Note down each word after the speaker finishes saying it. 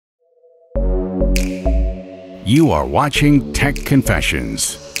You are watching Tech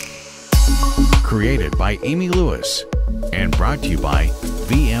Confessions, created by Amy Lewis and brought to you by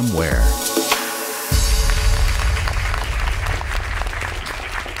VMware.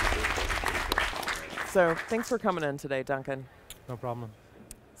 So thanks for coming in today, Duncan. No problem.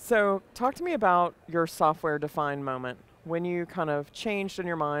 So talk to me about your software-defined moment, when you kind of changed in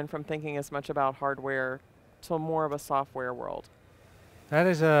your mind from thinking as much about hardware to more of a software world. That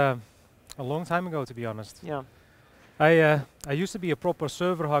is a long time ago, to be honest. Yeah. I used to be a proper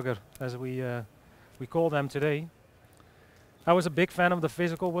server hugger, as we call them today. I was a big fan of the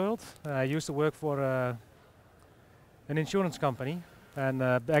physical world. I used to work for an insurance company, and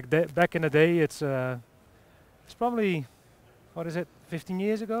back in the day, it's probably, what is it, 15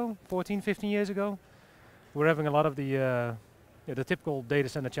 years ago, 14, 15 years ago. We're having a lot of the typical data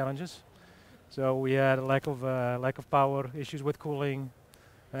center challenges. So we had a lack of power, issues with cooling.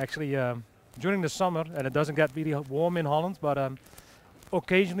 Actually, during the summer, and it doesn't get really warm in Holland, but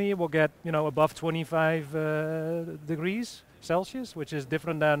occasionally it will get above 25 degrees Celsius, which is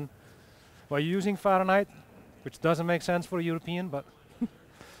different than you're using Fahrenheit, which doesn't make sense for a European.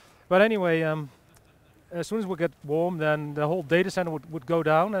 But anyway, as soon as we get warm, then the whole data center would go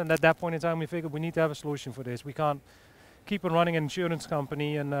down, and at that point in time, we figured we need to have a solution for this. We can't keep on running an insurance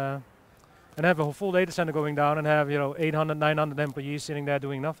company and have a full data center going down and have 800, 900 employees sitting there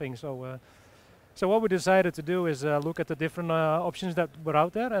doing nothing. So what we decided to do is look at the different options that were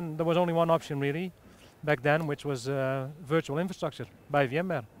out there, and there was only one option really back then, which was virtual infrastructure by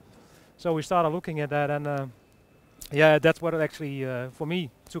VMware. So we started looking at that, and yeah, that's what it actually for me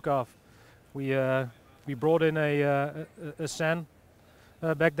took off. We brought in a SAN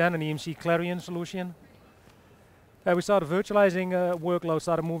back then, an EMC Clarion solution. We started virtualizing workloads,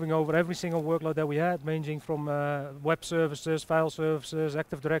 started moving over every single workload that we had, ranging from web services, file services,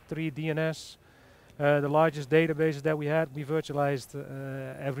 Active Directory, DNS, the largest databases that we had. We virtualized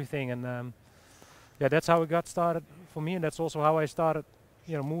everything, and yeah, that's how it got started for me, and that's also how I started,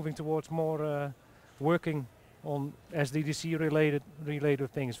 moving towards more working on SDDC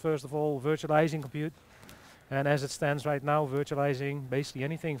related things. First of all, virtualizing compute, and as it stands right now, virtualizing basically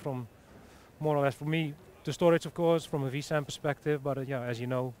anything from, more or less for me, the storage, of course, from a vSAN perspective, but as you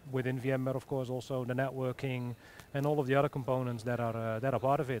know, within VMware, of course, also the networking and all of the other components that are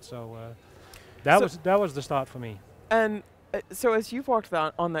part of it. So that was the start for me. And so as you've walked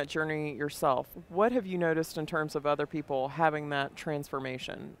on that journey yourself, what have you noticed in terms of other people having that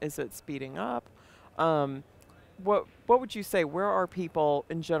transformation? Is it speeding up? What would you say? Where are people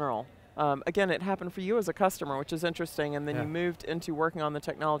in general? Again, it happened for you as a customer, which is interesting, and then you moved into working on the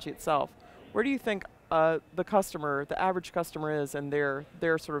technology itself. Where do you think the customer, the average customer, is in their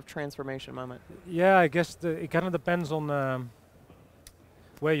sort of transformation moment? Yeah, I guess it kind of depends on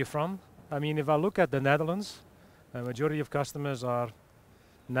where you're from. I mean, if I look at the Netherlands, the majority of customers are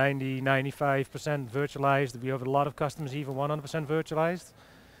 90–95% virtualized. We have a lot of customers even 100% virtualized.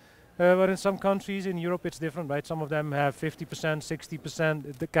 But in some countries in Europe it's different, right? Some of them have 50%,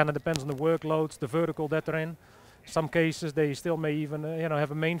 60%. It kind of depends on the workloads, the vertical that they're in. Some cases they still may even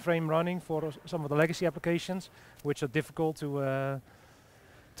have a mainframe running for some of the legacy applications, which are difficult to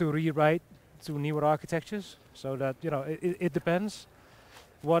rewrite to newer architectures. So that it depends.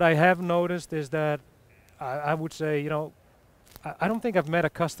 What I have noticed is that I would say I don't think I've met a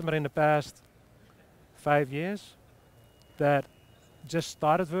customer in the past 5 years that just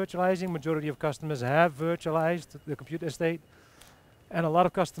started virtualizing. Majority of customers have virtualized the compute estate. And a lot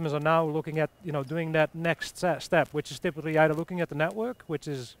of customers are now looking at, doing that next step, which is typically either looking at the network, which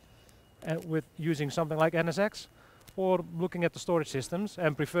is with using something like NSX, or looking at the storage systems,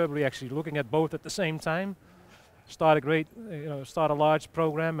 and preferably actually looking at both at the same time. Start a large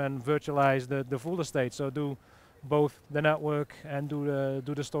program and virtualize the full estate. So do both the network and do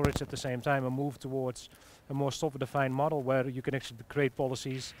the storage at the same time, and move towards a more software-defined model where you can actually create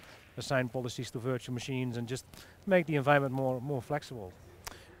policies, assign policies to virtual machines, and just make the environment more flexible.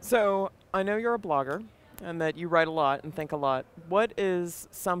 So I know you're a blogger and that you write a lot and think a lot. What is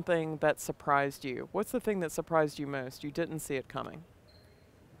something that surprised you? What's the thing that surprised you most? You didn't see it coming.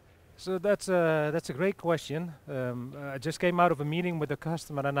 So that's a great question. I just came out of a meeting with a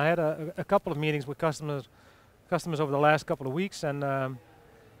customer, and I had a couple of meetings with customers over the last couple of weeks, and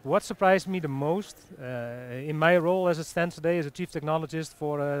what surprised me the most in my role as it stands today as a chief technologist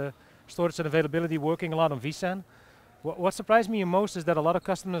for storage and availability, working a lot on vSAN, what surprised me most is that a lot of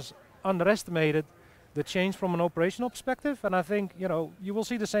customers underestimated the change from an operational perspective, and I think you will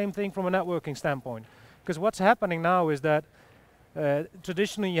see the same thing from a networking standpoint. Because what's happening now is that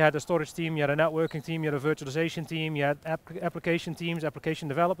Traditionally, you had a storage team, you had a networking team, you had a virtualization team, you had application teams, application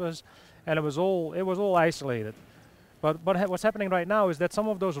developers, and it was all isolated. But what's happening right now is that some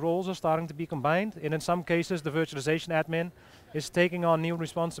of those roles are starting to be combined, and in some cases, the virtualization admin is taking on new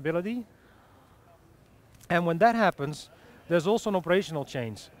responsibility. And when that happens, there's also an operational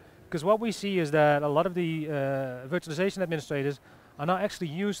change. Because what we see is that a lot of the virtualization administrators are not actually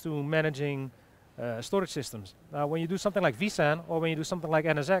used to managing storage systems. Now, when you do something like vSAN or when you do something like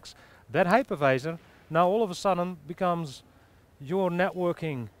NSX, that hypervisor now all of a sudden becomes your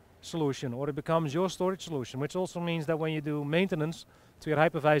networking solution, or it becomes your storage solution, which also means that when you do maintenance to your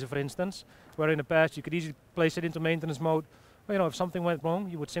hypervisor, for instance, where in the past you could easily place it into maintenance mode, well, you know, if something went wrong,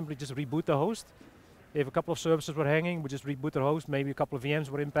 you would simply just reboot the host. If a couple of services were hanging, you would just reboot the host, maybe a couple of VMs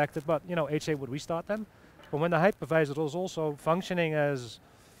were impacted, but you know, HA would restart them. But when the hypervisor is also functioning as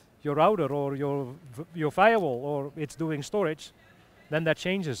your router or your firewall, or it's doing storage, then that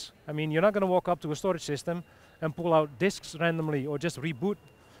changes. I mean, you're not going to walk up to a storage system and pull out disks randomly or just reboot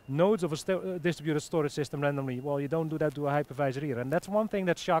nodes of a distributed storage system randomly. Well, you don't do that to a hypervisor either. And that's one thing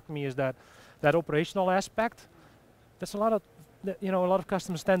that shocked me, is that operational aspect. There's a lot of, a lot of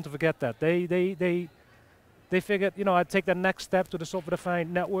customers tend to forget that. They figured, I'd take that next step to the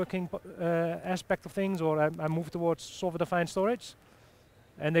software-defined networking aspect of things, or I move towards software-defined storage.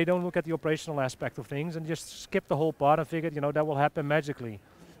 And they don't look at the operational aspect of things and just skip the whole part and figured, that will happen magically.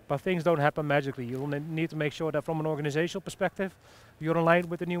 But things don't happen magically. You'll need to make sure that from an organizational perspective, you're aligned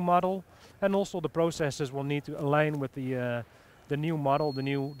with the new model, and also the processes will need to align with the new model, the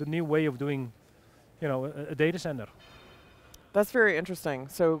new way of doing, a data center. That's very interesting.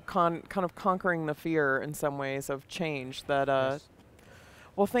 So kind of conquering the fear in some ways of change. That. Yes.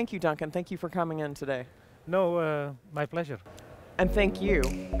 Well, thank you, Duncan. Thank you for coming in today. No, my pleasure. And thank you.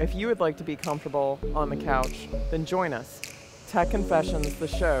 If you would like to be comfortable on the couch, then join us. TechConfessions the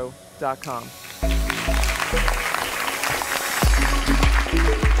Show.com.